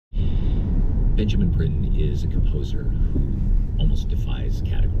Benjamin Britten is a composer who almost defies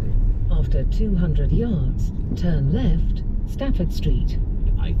category. After 200 yards, turn left, Stafford Street.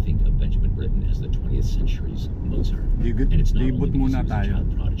 I think of Benjamin Britten as the 20th century's Mozart. And it's not only because he was a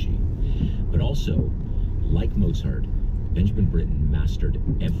child prodigy, but also, like Mozart, Benjamin Britten mastered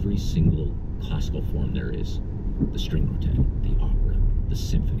every single classical form there is. The string quartet, the opera, the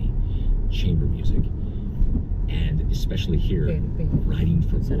symphony, chamber music, and especially here, writing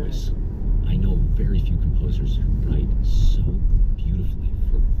for voice. I know very few composers who write so beautifully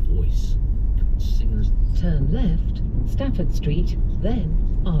for voice. Singers. Turn left, Stafford Street, then,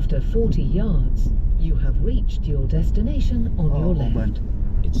 after 40 yards, you have reached your destination on your left. Oban.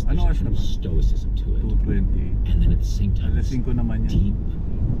 There's true stoicism to it. 2:20. And then at the same time, Alas 5 naman yan. deep,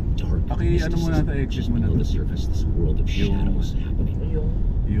 dark mysticism, just below the surface, this world of shadows happening.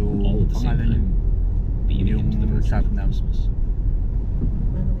 Yung All at the same pangalan time, beaming into the virtue of Christmas.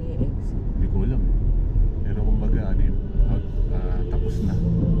 Anong i-exit? Hindi ko alam. Pero kumbaga, ano yun, tapos na.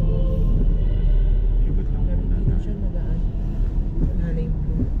 Ikot lang Pero muna dito tayo. siya nagaan. Wala na yung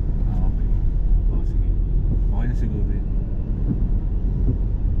blue. Okay. Sige. Okay na siguro yun.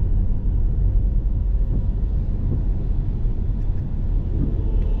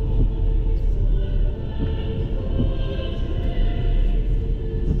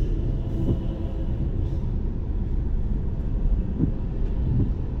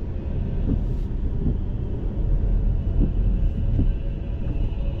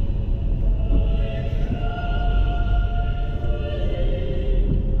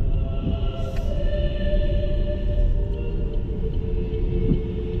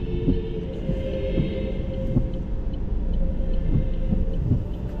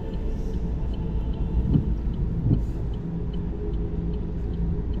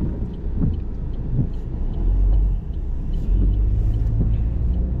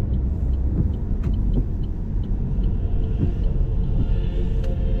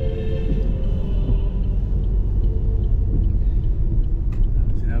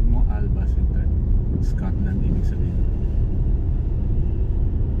 Scotland, ibig sabihin.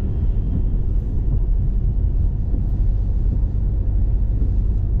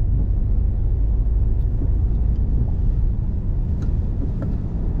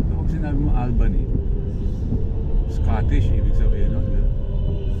 Kapag sinabi mo Albany, Scottish, ibig sabihin nun, di ba?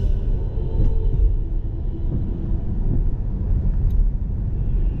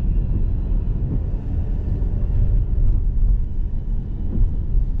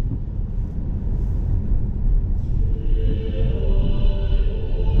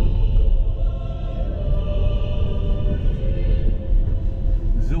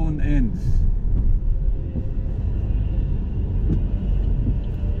 Zone ends.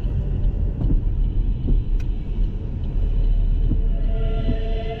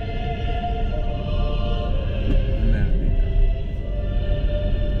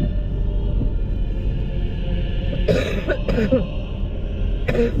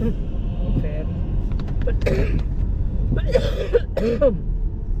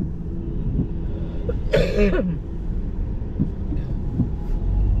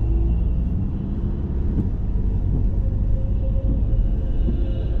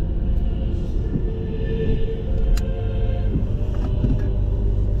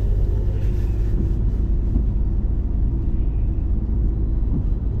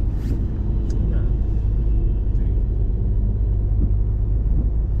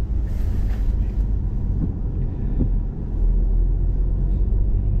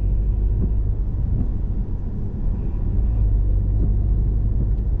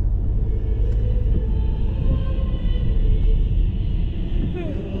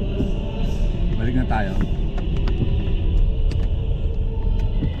 Balik na tayo.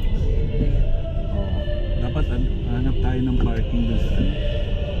 Dapat hanap tayo ng parking dun sa